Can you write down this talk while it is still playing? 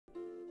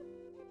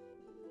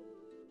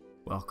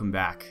Welcome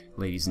back,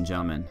 ladies and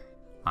gentlemen.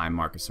 I'm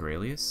Marcus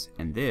Aurelius,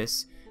 and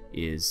this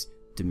is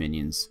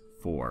Dominions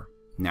 4.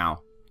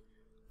 Now,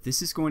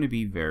 this is going to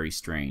be very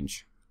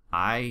strange.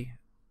 I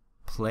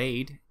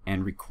played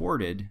and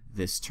recorded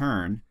this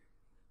turn,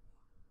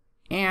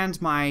 and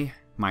my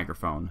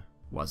microphone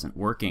wasn't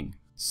working.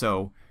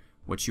 So,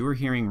 what you are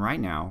hearing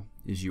right now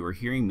is you are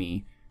hearing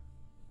me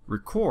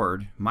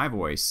record my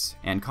voice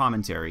and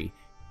commentary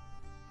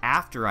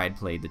after I'd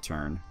played the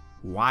turn,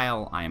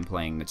 while I am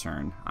playing the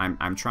turn.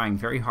 I'm trying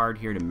very hard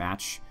here to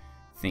match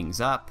things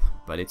up,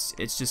 but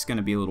it's just going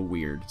to be a little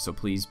weird, so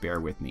please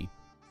bear with me.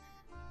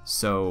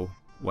 So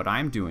what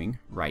I'm doing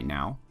right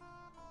now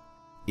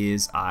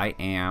is I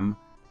am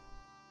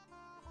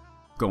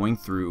going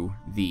through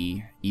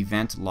the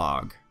event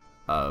log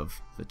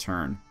of the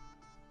turn.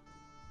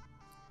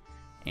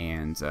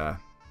 And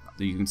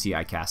you can see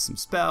I cast some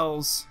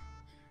spells,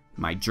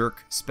 my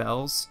jerk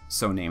spells,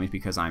 so named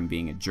because I'm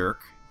being a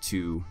jerk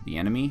to the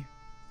enemy,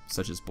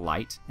 such as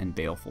Blight and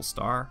Baleful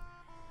Star.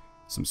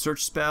 Some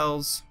search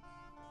spells.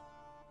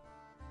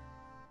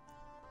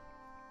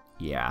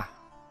 Yeah.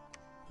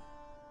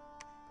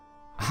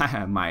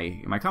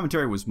 my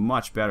commentary was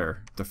much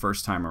better the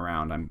first time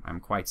around. I'm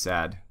quite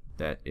sad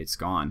that it's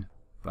gone.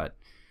 But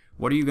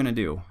what are you going to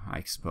do,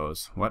 I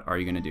suppose? What are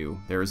you going to do?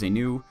 There is a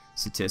new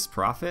Satis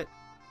Prophet.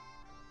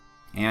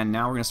 And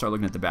now we're going to start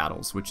looking at the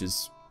battles, which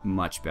is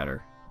much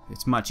better.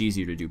 It's much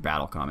easier to do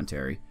battle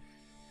commentary.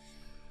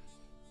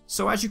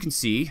 So as you can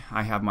see,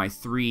 I have my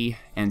 3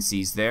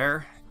 NCs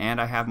there,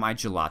 and I have my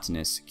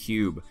gelatinous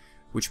cube,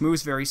 which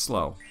moves very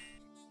slow.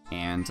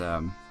 And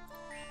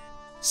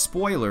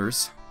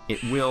spoilers,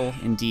 it will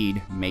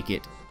indeed make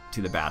it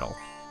to the battle.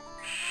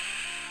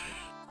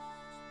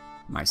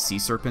 My sea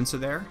serpents are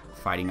there,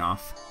 fighting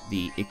off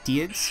the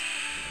Ichthyids,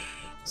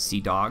 sea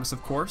dogs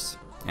of course,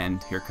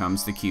 and here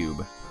comes the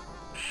cube.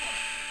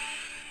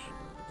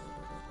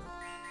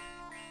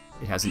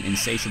 It has an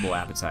insatiable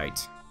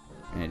appetite,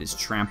 and it is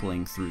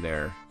trampling through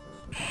there.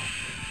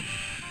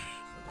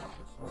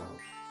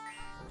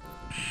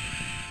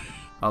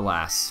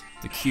 Alas,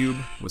 the cube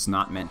was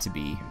not meant to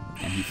be,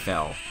 and he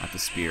fell at the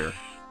spear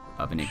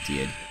of an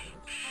Ichthyid.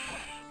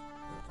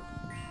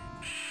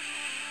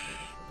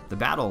 The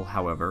battle,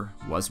 however,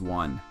 was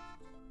won.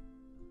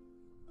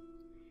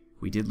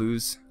 We did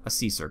lose a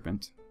sea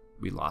serpent,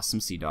 we lost some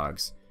sea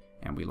dogs,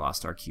 and we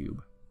lost our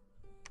cube.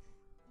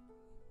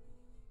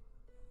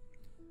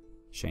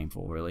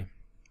 Shameful, really.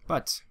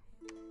 But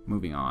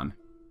moving on.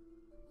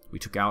 We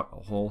took out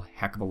a whole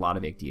heck of a lot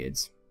of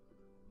Ichthyids.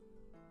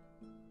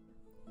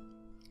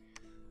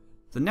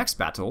 The next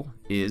battle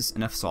is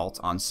an assault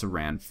on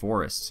Saran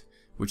Forest,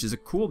 which is a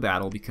cool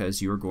battle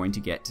because you are going to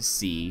get to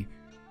see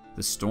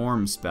the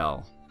Storm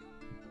spell.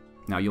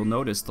 Now you'll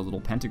notice the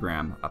little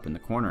pentagram up in the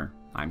corner.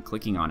 I'm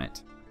clicking on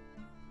it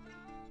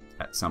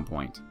at some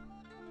point.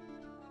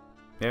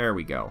 There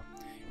we go.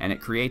 And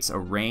it creates a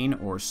rain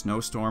or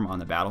snowstorm on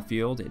the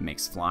battlefield. It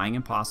makes flying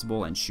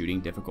impossible and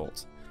shooting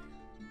difficult.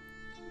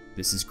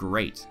 This is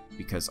great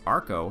because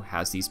Arco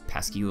has these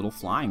pesky little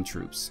flying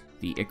troops,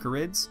 the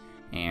Icarids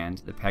and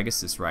the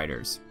Pegasus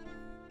Riders.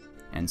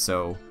 And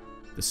so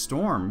the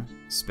Storm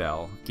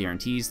spell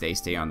guarantees they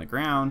stay on the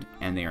ground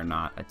and they are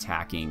not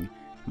attacking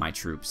my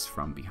troops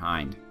from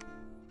behind.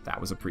 That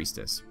was a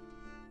priestess.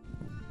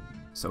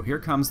 So here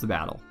comes the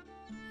battle.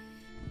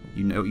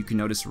 You can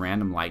notice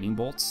random lightning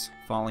bolts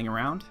falling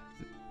around.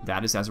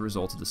 That is as a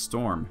result of the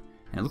storm.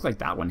 And it looked like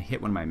that one hit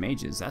one of my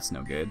mages. That's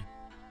no good.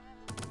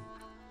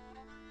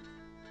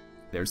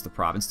 There's the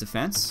province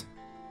defense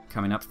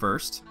coming up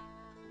first.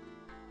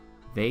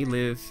 They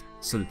live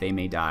so that they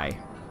may die,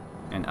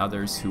 and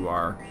others who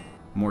are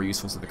more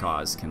useful to the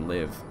cause can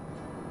live.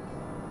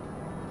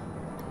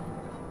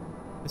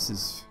 This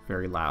is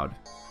very loud.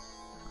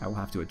 I will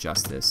have to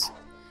adjust this.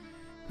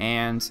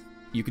 And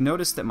you can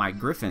notice that my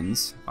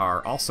griffins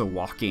are also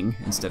walking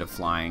instead of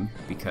flying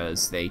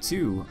because they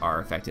too are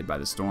affected by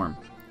the storm.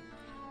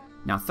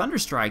 Now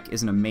Thunderstrike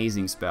is an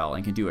amazing spell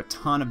and can do a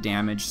ton of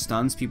damage,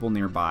 stuns people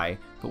nearby,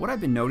 but what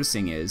I've been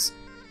noticing is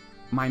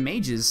my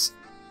mages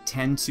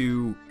tend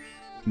to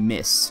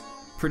miss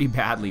pretty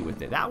badly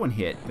with it. That one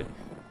hit, but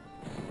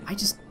I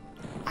just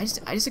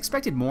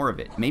expected more of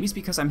it. Maybe it's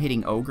because I'm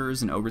hitting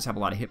ogres and ogres have a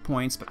lot of hit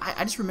points, but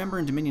I just remember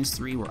in Dominions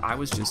 3 where I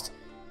was just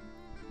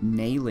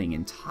nailing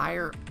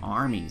entire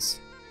armies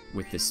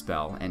with this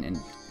spell and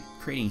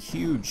creating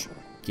huge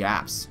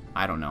gaps.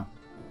 I don't know.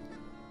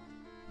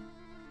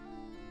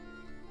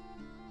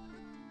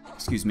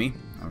 Excuse me,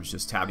 I was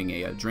just having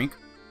a drink.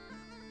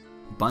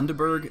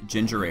 Bundaberg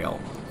Ginger Ale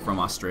from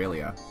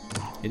Australia.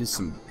 It is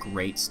some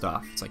great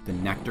stuff. It's like the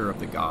nectar of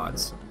the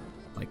gods.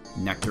 Like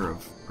nectar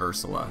of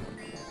Ursula.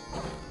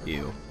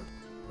 Ew.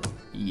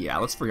 Yeah,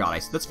 let's forget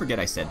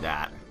I said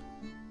that.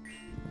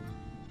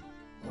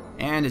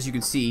 And as you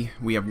can see,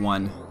 we have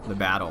won the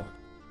battle.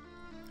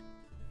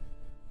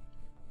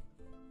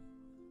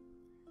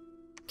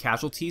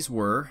 Casualties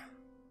were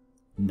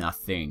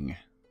nothing.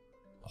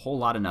 A whole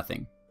lot of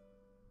nothing.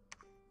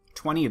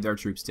 20 of their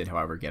troops did,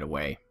 however, get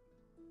away.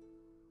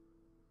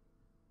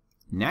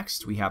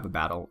 Next, we have a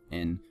battle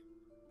in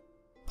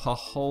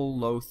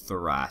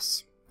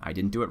Paholothoras. I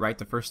didn't do it right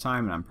the first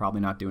time, and I'm probably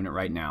not doing it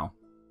right now.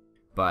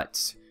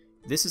 But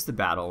this is the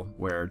battle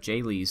where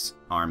Jaylee's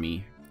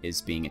army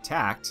is being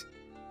attacked.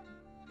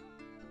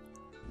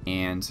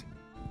 And,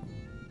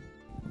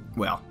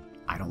 well,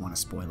 I don't want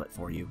to spoil it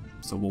for you,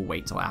 so we'll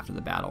wait till after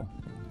the battle.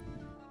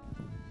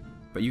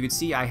 But you can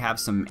see I have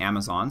some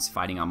Amazons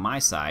fighting on my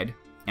side,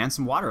 and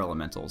some water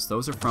elementals.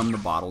 Those are from the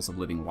bottles of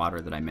living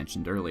water that I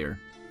mentioned earlier.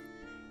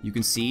 You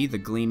can see the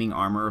gleaming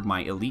armor of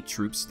my elite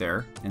troops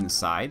there in the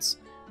sides.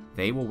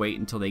 They will wait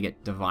until they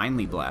get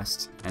divinely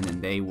blessed, and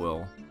then they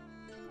will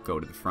go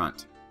to the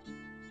front.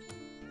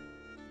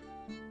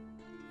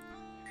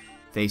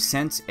 They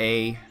sent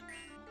a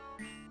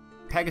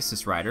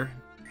Pegasus rider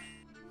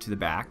to the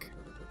back,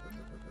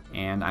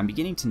 and I'm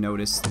beginning to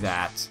notice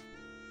that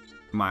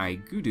my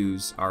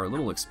Gudus are a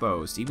little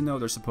exposed. Even though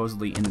they're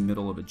supposedly in the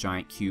middle of a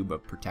giant cube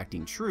of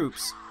protecting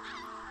troops,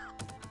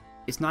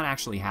 it's not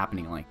actually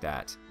happening like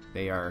that.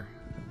 They are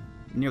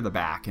near the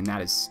back, and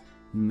that is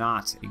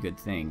not a good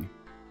thing.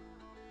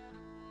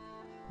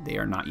 They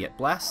are not yet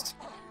blessed,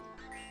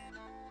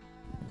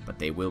 but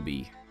they will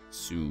be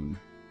soon.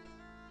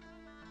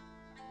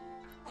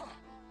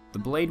 The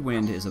Blade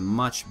Wind is a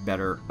much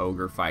better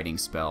ogre fighting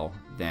spell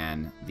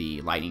than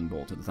the Lightning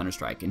Bolt or the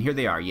Thunderstrike. And here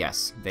they are,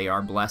 yes, they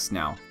are blessed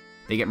now.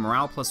 They get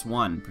Morale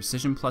 +1,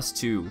 Precision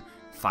 +2,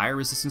 Fire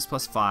Resistance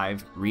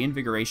 +5,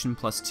 Reinvigoration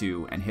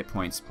 +2, and Hit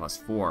Points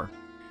 +4.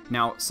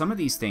 Now, some of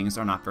these things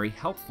are not very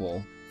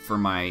helpful for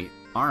my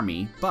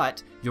army,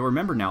 but you'll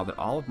remember now that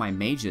all of my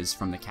mages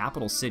from the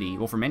capital city,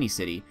 well, from any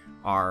city,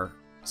 are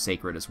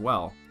sacred as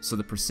well. So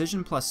the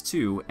Precision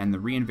 +2 and the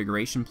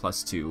Reinvigoration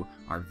 +2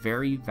 are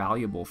very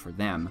valuable for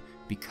them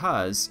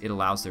because it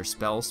allows their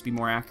spells to be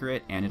more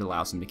accurate and it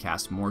allows them to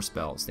cast more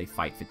spells. They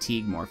fight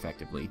fatigue more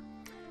effectively.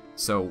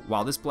 So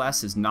while this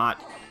bless is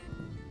not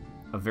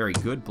a very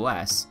good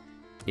bless,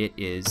 it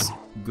is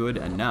good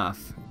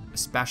enough,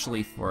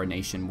 especially for a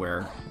nation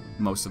where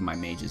most of my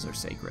mages are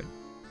sacred.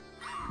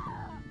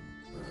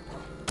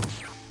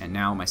 And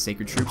now my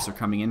sacred troops are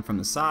coming in from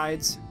the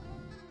sides.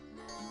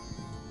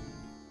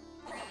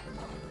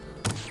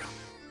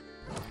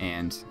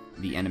 And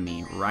the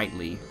enemy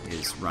rightly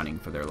is running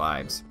for their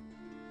lives.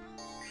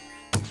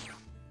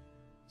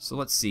 So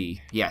let's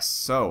see. Yes,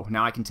 so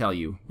now I can tell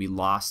you, we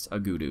lost a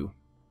Gudu.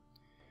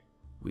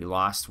 We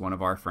lost one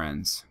of our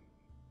friends.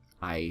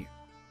 I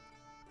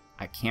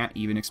can't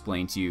even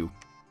explain to you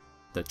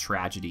the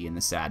tragedy and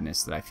the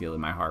sadness that I feel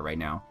in my heart right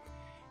now.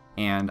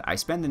 And I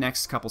spend the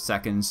next couple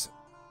seconds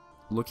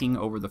looking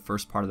over the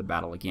first part of the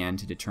battle again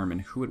to determine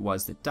who it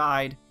was that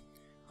died.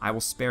 I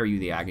will spare you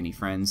the agony,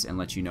 friends, and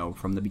let you know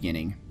from the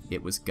beginning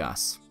it was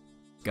Gus.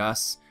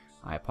 Gus,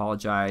 I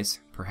apologize.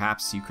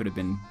 Perhaps you could have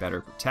been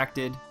better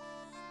protected.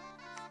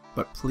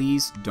 But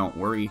please don't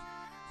worry.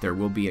 There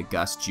will be a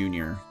Gus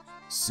Jr.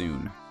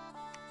 soon.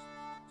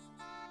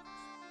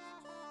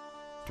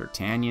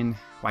 D'Artagnan,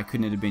 why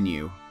couldn't it have been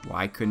you?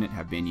 Why couldn't it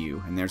have been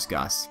you? And there's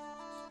Gus.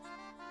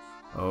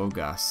 Oh,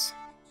 Gus.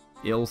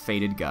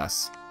 Ill-fated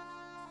Gus.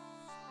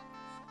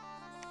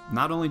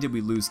 Not only did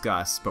we lose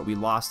Gus, but we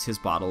lost his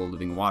bottle of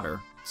living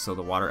water, so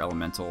the water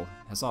elemental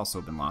has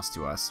also been lost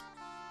to us.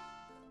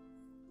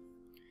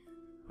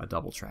 A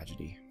double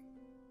tragedy.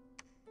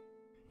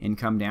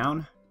 Income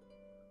down.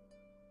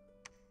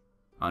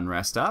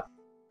 Unrest up.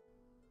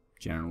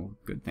 General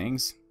good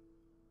things.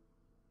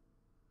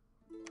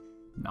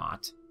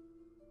 Not.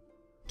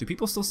 Do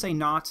people still say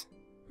not?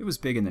 It was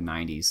big in the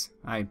 90s.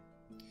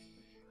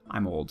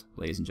 I'm old,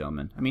 ladies and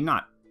gentlemen. I mean,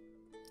 not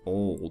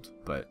old,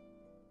 but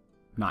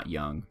not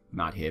young,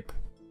 not hip.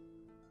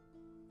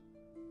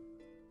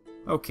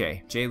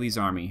 Okay, Jaylee's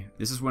army.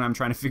 This is when I'm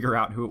trying to figure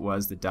out who it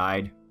was that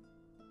died.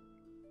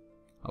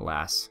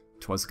 Alas,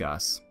 'twas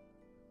Gus.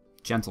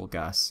 Gentle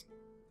Gus.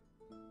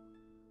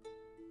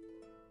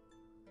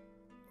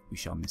 We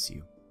shall miss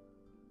you.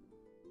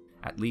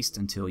 At least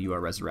until you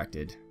are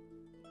resurrected.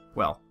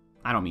 Well,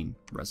 I don't mean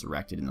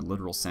resurrected in the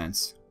literal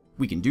sense.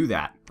 We can do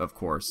that, of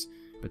course,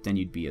 but then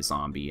you'd be a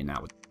zombie and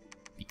that would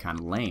be kind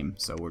of lame,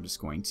 so we're just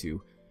going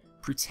to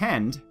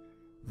pretend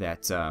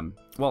that,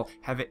 well,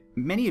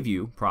 many of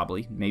you,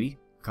 probably, maybe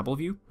a couple of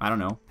you, I don't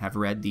know, have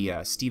read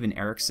the Steven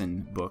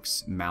Erikson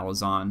books,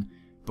 Malazan,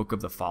 Book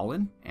of the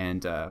Fallen,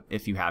 and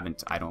if you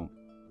haven't, I don't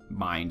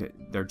mind.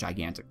 They're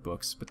gigantic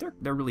books, but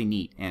they're really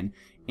neat, and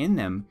in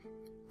them,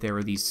 there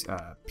are these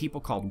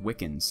people called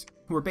Wiccans,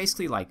 who are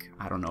basically like,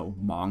 I don't know,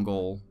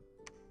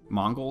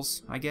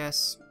 Mongols, I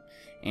guess.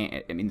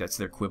 And, I mean, that's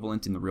their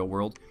equivalent in the real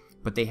world,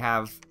 but they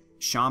have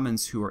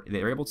shamans who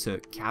they're able to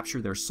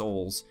capture their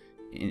souls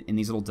in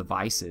these little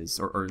devices,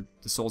 or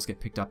the souls get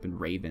picked up in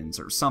ravens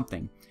or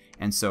something.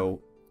 And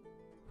so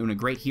when a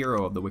great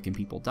hero of the Wiccan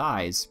people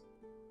dies,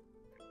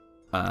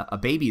 a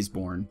baby is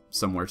born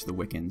somewhere to the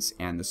Wiccans,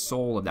 and the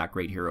soul of that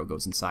great hero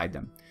goes inside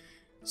them.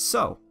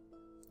 So,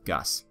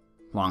 Gus,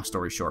 long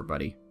story short,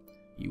 buddy,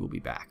 you will be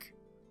back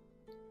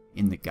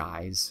in the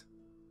guise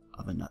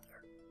of another.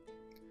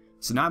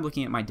 So now I'm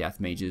looking at my death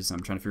mages.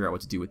 I'm trying to figure out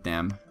what to do with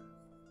them.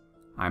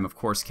 I'm, of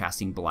course,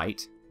 casting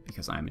Blight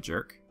because I'm a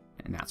jerk,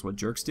 and that's what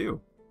jerks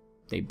do.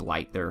 they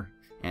blight their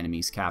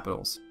enemies'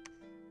 capitals.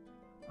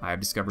 I have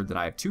discovered that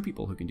I have 2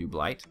 people who can do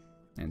blight,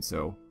 and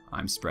so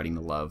I'm spreading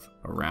the love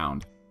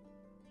around.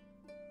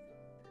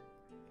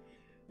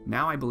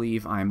 Now I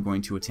believe I'm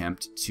going to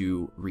attempt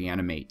to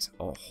reanimate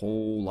a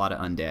whole lot of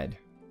undead.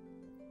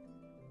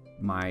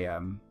 My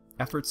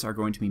efforts are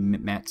going to be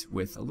met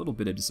with a little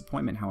bit of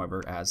disappointment,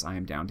 however, as I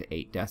am down to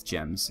 8 death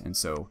gems, and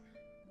so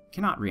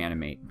cannot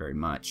reanimate very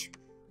much.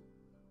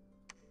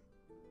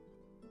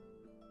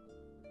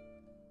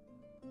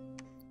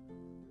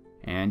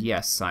 And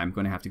yes, I'm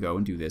going to have to go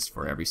and do this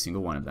for every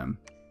single one of them.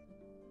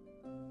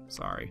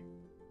 Sorry.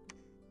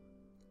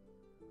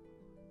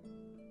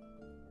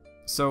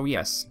 So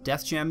yes,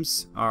 death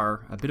gems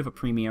are a bit of a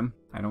premium.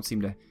 I don't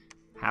seem to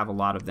have a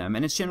lot of them,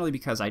 and it's generally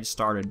because I just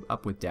started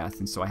up with death,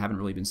 and so I haven't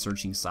really been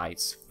searching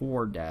sites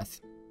for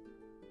death.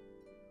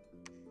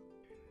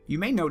 You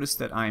may notice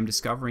that I'm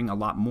discovering a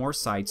lot more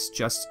sites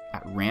just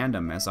at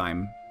random as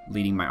I'm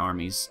leading my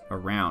armies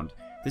around.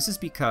 This is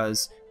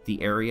because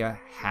the area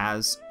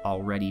has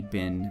already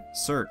been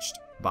searched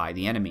by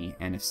the enemy,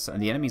 and if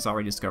the enemy's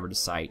already discovered a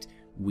site,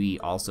 we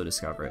also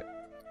discover it.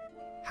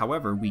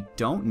 However, we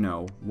don't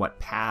know what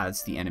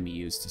paths the enemy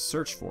used to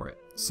search for it.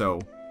 So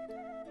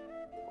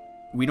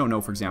we don't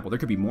know, for example, there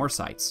could be more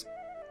sites,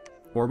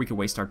 or we could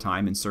waste our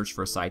time and search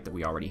for a site that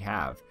we already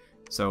have.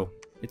 So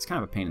it's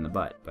kind of a pain in the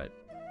butt, but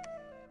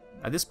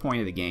at this point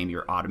of the game,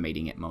 you're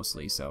automating it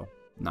mostly, so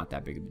not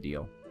that big of a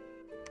deal.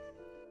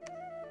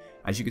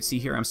 As you can see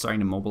here, I'm starting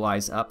to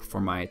mobilize up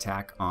for my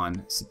attack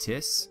on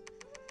Cetis,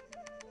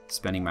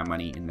 spending my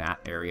money in that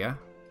area.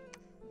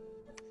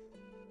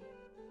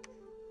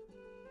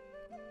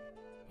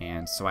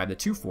 And so I have the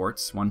 2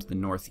 forts, one to the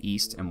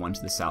northeast and one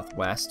to the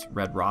southwest.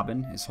 Red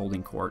Robin is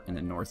holding court in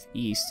the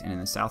northeast, and in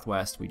the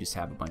southwest we just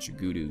have a bunch of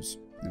Gudus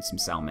and some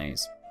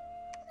Salmays.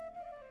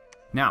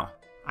 Now,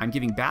 I'm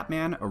giving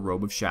Batman a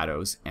robe of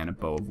shadows and a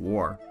bow of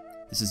war.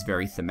 This is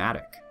very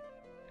thematic.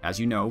 As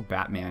you know,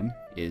 Batman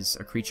is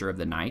a creature of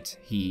the night.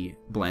 He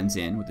blends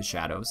in with the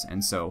shadows,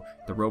 and so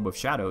the robe of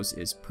shadows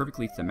is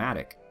perfectly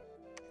thematic.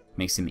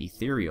 Makes him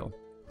ethereal.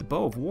 The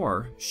bow of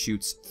war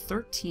shoots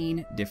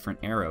 13 different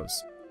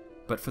arrows.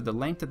 But for the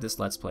length of this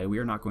Let's Play, we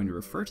are not going to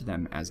refer to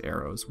them as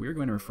arrows. We are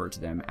going to refer to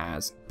them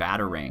as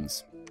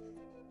batarangs.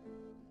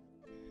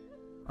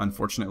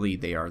 Unfortunately,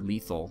 they are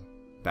lethal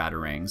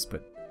batarangs,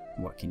 but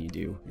what can you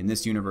do? In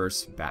this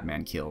universe,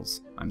 Batman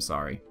kills. I'm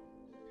sorry.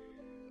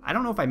 I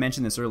don't know if I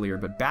mentioned this earlier,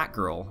 but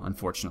Batgirl,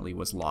 unfortunately,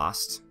 was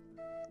lost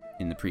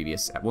in the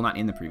previous... Well, not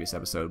in the previous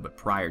episode, but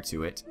prior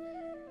to it.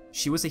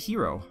 She was a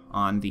hero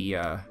on the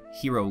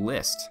hero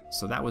list,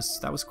 so that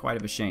was quite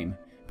of a shame.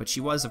 But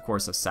she was, of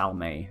course, a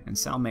Salmay, and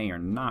Salmay are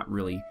not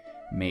really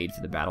made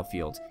for the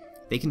battlefield.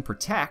 They can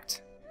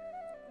protect,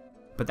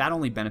 but that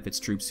only benefits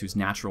troops whose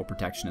natural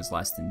protection is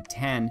less than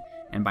 10,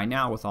 and by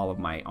now, with all of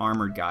my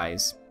armored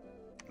guys,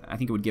 I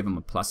think it would give them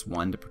a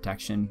 +1 to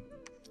protection.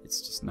 It's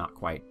just not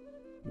quite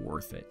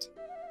worth it.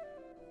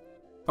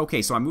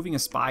 Okay, so I'm moving a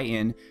spy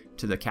in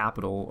to the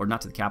capital, or not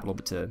to the capital,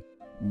 but to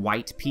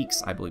White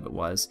Peaks, I believe it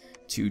was,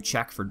 to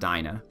check for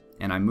Dinah,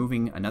 and I'm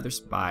moving another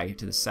spy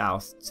to the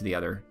south to the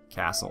other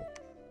castle.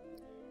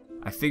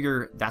 I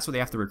figure that's where they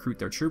have to recruit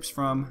their troops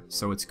from,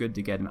 so it's good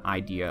to get an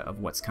idea of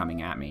what's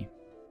coming at me.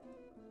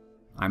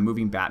 I'm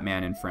moving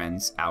Batman and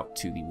friends out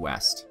to the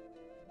west.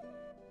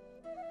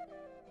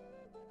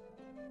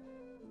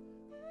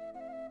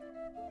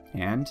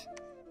 And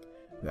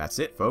that's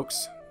it,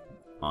 folks.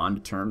 On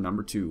to term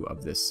number 2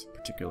 of this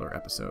particular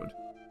episode.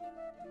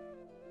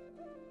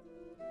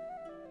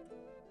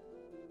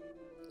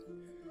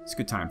 It's a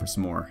good time for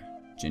some more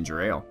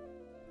ginger ale.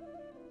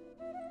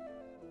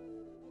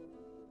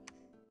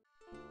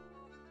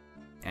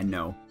 And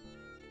no,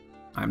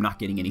 I'm not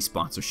getting any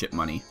sponsorship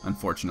money,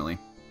 unfortunately.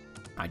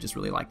 I just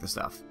really like the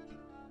stuff.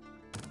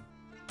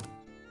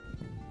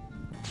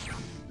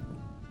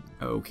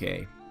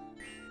 Okay.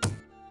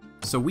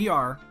 So we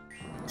are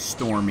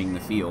storming the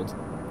field,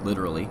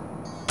 literally.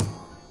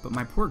 But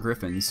my poor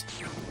griffins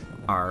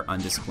are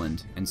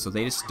undisciplined, and so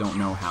they just don't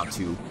know how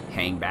to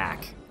hang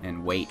back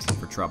and wait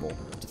for trouble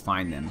to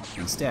find them.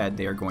 Instead,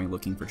 they are going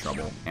looking for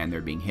trouble, and they're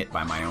being hit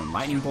by my own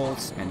lightning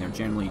bolts, and they're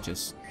generally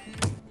just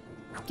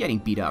getting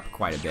beat up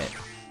quite a bit.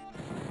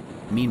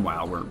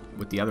 Meanwhile,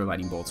 with the other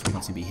lightning bolts, we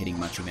don't seem to be hitting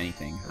much of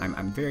anything.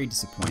 I'm very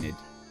disappointed.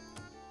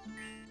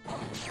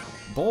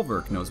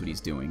 Bulwark knows what he's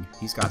doing.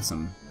 He's got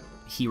some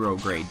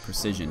hero-grade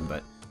precision,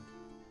 but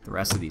the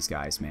rest of these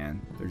guys,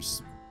 man, they're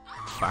just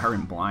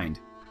firing blind.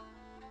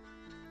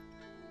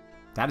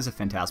 That is a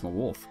phantasmal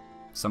wolf.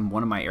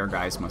 One of my air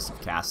guys must have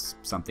cast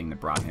something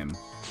that brought him.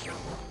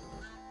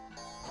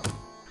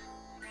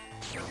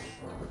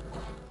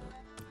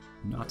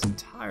 Not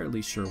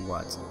entirely sure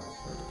what.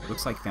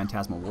 Looks like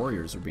phantasmal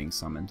warriors are being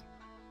summoned.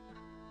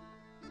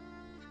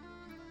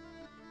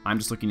 I'm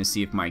just looking to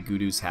see if my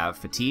Gudus have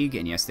fatigue,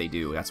 and yes they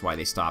do. That's why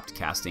they stopped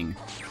casting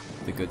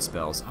the good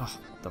spells. Oh,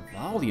 the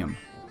volume.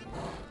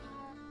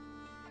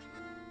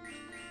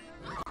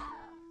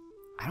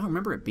 I don't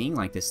remember it being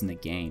like this in the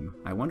game.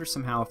 I wonder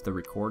somehow if the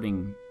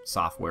recording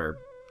software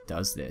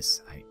does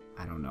this.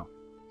 I don't know.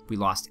 We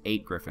lost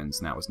 8 griffins,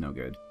 and that was no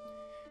good.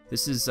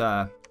 This is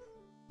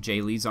Jay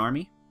Lee's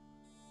army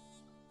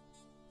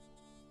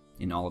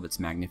in all of its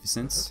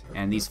magnificence,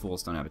 and these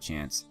fools don't have a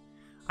chance.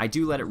 I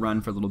do let it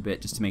run for a little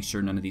bit just to make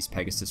sure none of these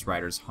Pegasus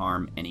riders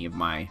harm any of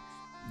my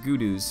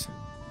Gudus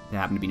that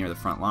happen to be near the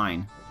front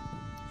line.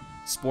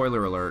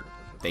 Spoiler alert,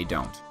 they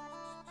don't.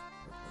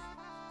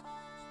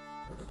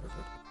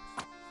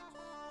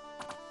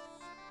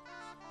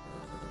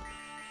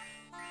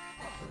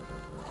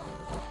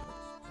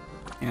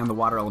 And the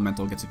water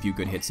elemental gets a few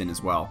good hits in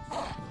as well.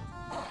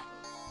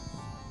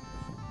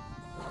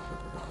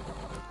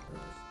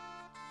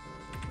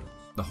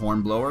 The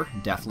Hornblower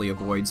definitely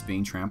avoids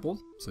being trampled,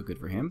 so good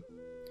for him.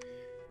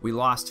 We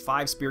lost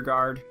 5 Spear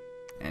Guard,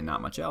 and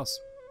not much else.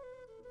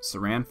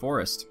 Saran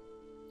Forest.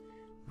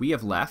 We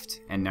have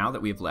left, and now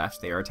that we have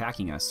left, they are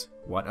attacking us.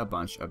 What a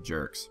bunch of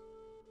jerks.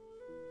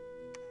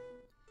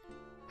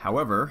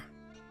 However,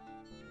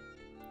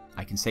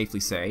 I can safely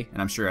say,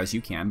 and I'm sure as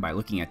you can by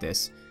looking at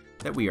this,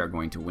 that we are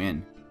going to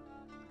win.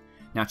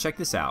 Now check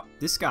this out.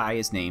 This guy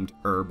is named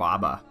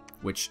Baba,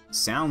 which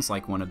sounds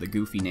like one of the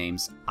goofy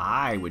names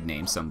I would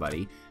name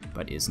somebody,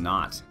 but is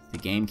not. The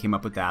game came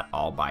up with that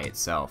all by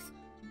itself.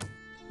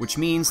 Which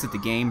means that the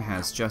game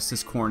has just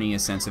as corny a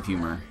sense of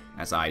humor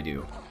as I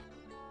do.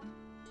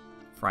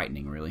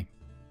 Frightening, really.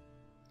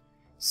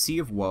 Sea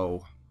of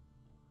Woe.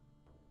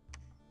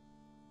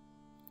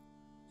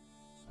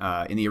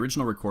 In the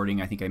original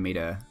recording, I think I made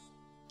a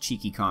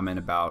cheeky comment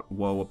about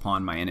woe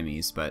upon my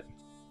enemies, but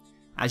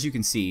as you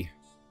can see,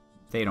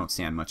 they don't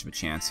stand much of a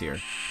chance here.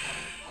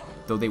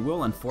 Though they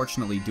will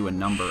unfortunately do a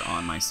number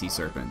on my sea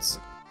serpents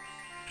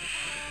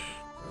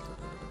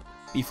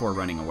before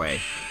running away.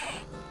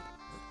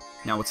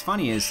 Now what's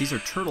funny is these are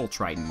turtle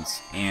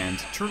tritons, and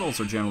turtles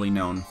are generally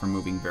known for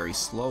moving very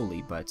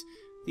slowly, but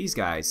these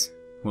guys,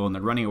 well, when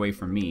they're running away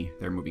from me,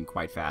 they're moving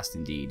quite fast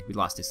indeed. We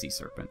lost a sea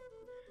serpent.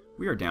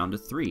 We are down to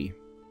 3.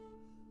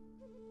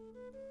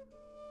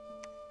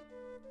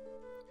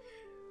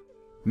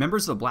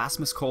 Members of the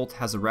Blasphemous Cult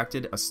has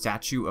erected a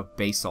statue of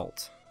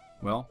basalt.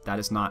 Well, that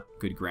is not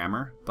good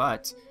grammar,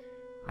 but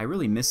I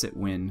really miss it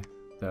when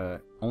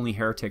the only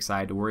heretics I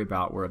had to worry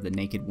about were of the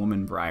naked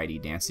woman variety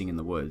dancing in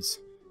the woods.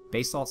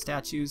 Basalt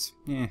statues?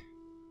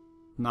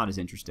 Not as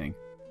interesting.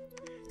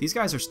 These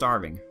guys are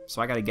starving, so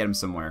I gotta get them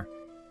somewhere.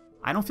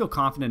 I don't feel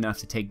confident enough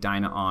to take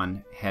Dinah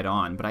on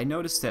head-on, but I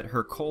noticed that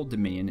her cold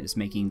dominion is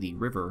making the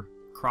river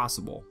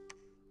crossable.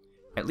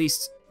 At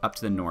least up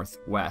to the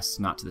northwest,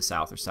 not to the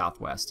south or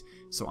southwest.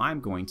 So I'm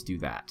going to do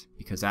that,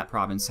 because that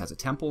province has a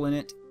temple in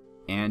it,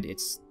 and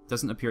it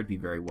doesn't appear to be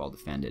very well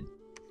defended.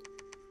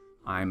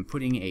 I'm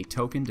putting a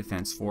token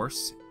defense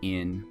force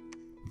in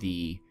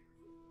the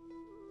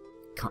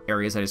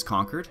areas I just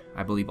conquered.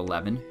 I believe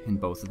 11 in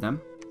both of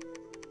them.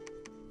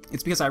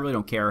 It's because I really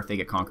don't care if they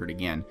get conquered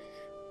again.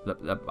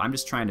 I'm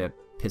just trying to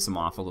piss them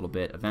off a little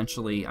bit.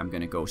 Eventually, I'm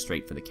going to go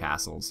straight for the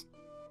castles.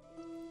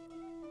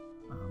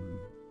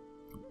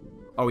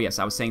 Oh yes,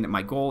 I was saying that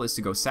my goal is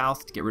to go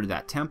south to get rid of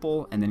that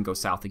temple, and then go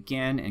south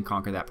again and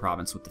conquer that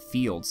province with the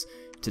fields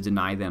to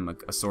deny them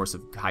a source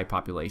of high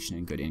population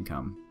and good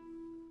income.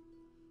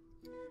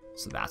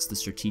 So that's the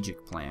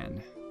strategic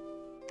plan.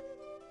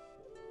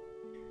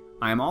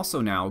 I am also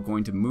now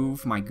going to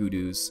move my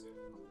Gudus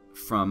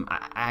from...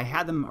 I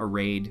had them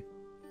arrayed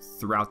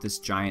throughout this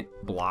giant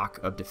block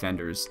of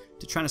defenders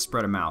to try to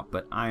spread them out,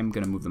 but I'm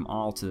going to move them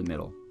all to the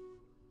middle.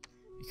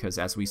 Because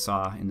as we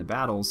saw in the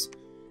battles,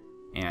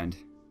 and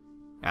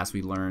as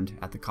we learned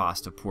at the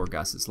cost of poor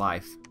Gus's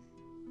life,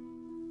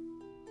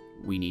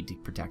 we need to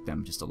protect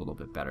them just a little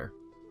bit better.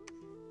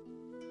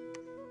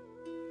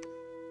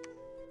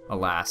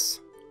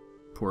 Alas,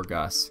 poor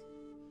Gus,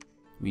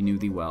 we knew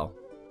thee well,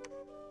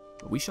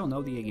 but we shall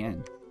know thee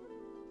again.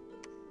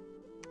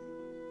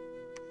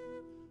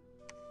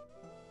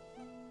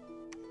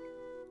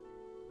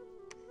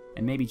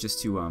 And maybe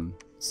just to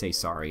say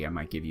sorry, I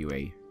might give you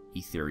a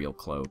ethereal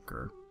cloak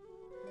or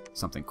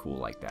something cool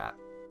like that.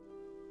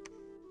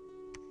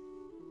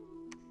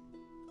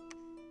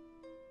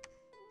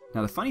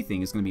 Now the funny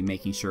thing is going to be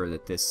making sure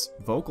that this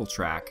vocal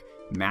track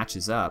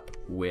matches up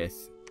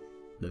with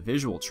the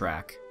visual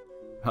track.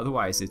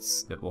 Otherwise,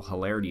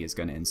 hilarity is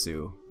going to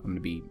ensue. I'm going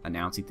to be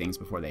announcing things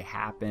before they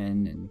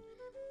happen,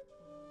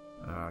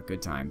 and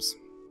good times.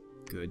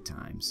 Good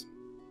times.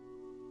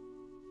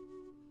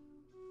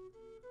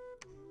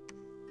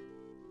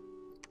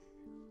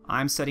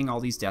 I'm setting all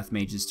these death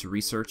mages to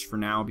research for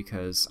now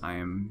because I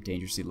am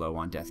dangerously low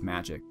on death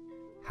magic.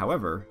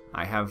 However,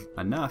 I have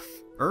enough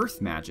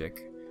earth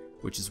magic,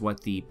 which is what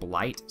the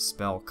blight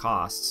spell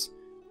costs,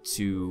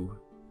 to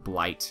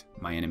blight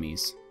my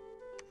enemies.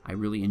 I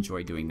really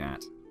enjoy doing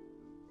that.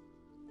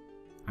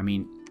 I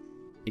mean,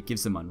 it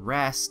gives them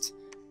unrest,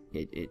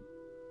 it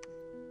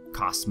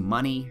costs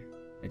money,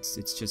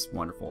 it's just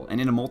wonderful.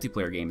 And in a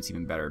multiplayer game it's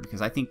even better,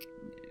 because I think,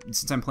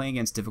 since I'm playing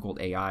against difficult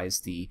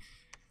AIs, the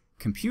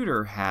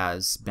computer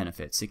has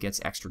benefits. It gets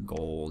extra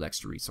gold,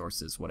 extra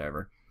resources,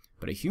 whatever.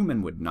 But a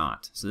human would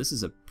not. So this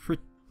is a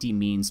pretty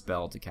mean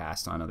spell to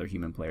cast on other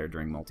human player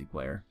during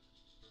multiplayer.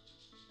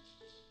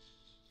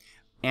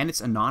 And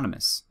it's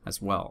anonymous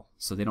as well,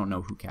 so they don't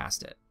know who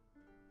cast it.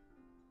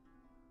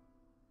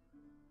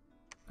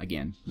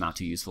 Again, not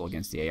too useful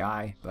against the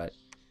AI, but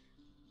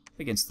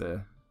against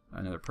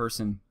another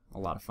person, a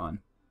lot of fun.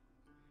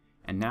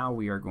 And now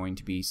we are going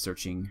to be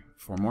searching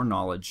for more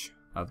knowledge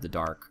of the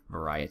dark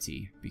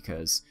variety,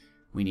 because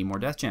we need more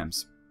death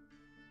gems.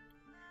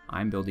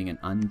 I'm building an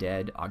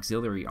undead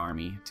auxiliary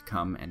army to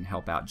come and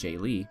help out Jay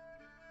Lee.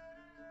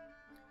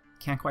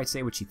 Can't quite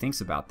say what she thinks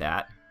about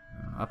that.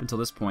 Up until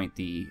this point,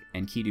 the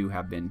Enkidu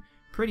have been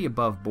pretty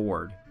above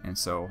board, and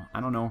so I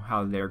don't know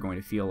how they're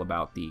going to feel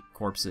about the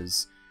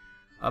corpses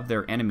of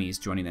their enemies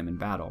joining them in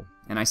battle.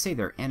 And I say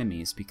they're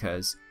enemies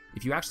because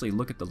if you actually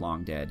look at the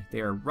Long Dead,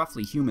 they are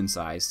roughly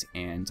human-sized,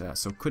 and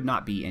so could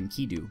not be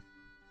Enkidu.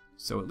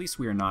 So at least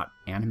we are not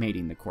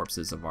animating the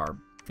corpses of our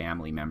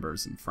family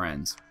members and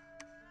friends.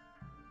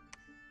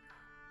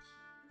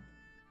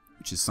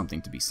 Which is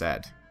something to be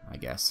said, I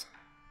guess.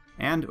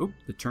 And, oop,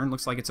 the turn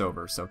looks like it's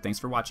over, so thanks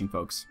for watching,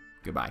 folks.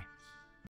 Goodbye.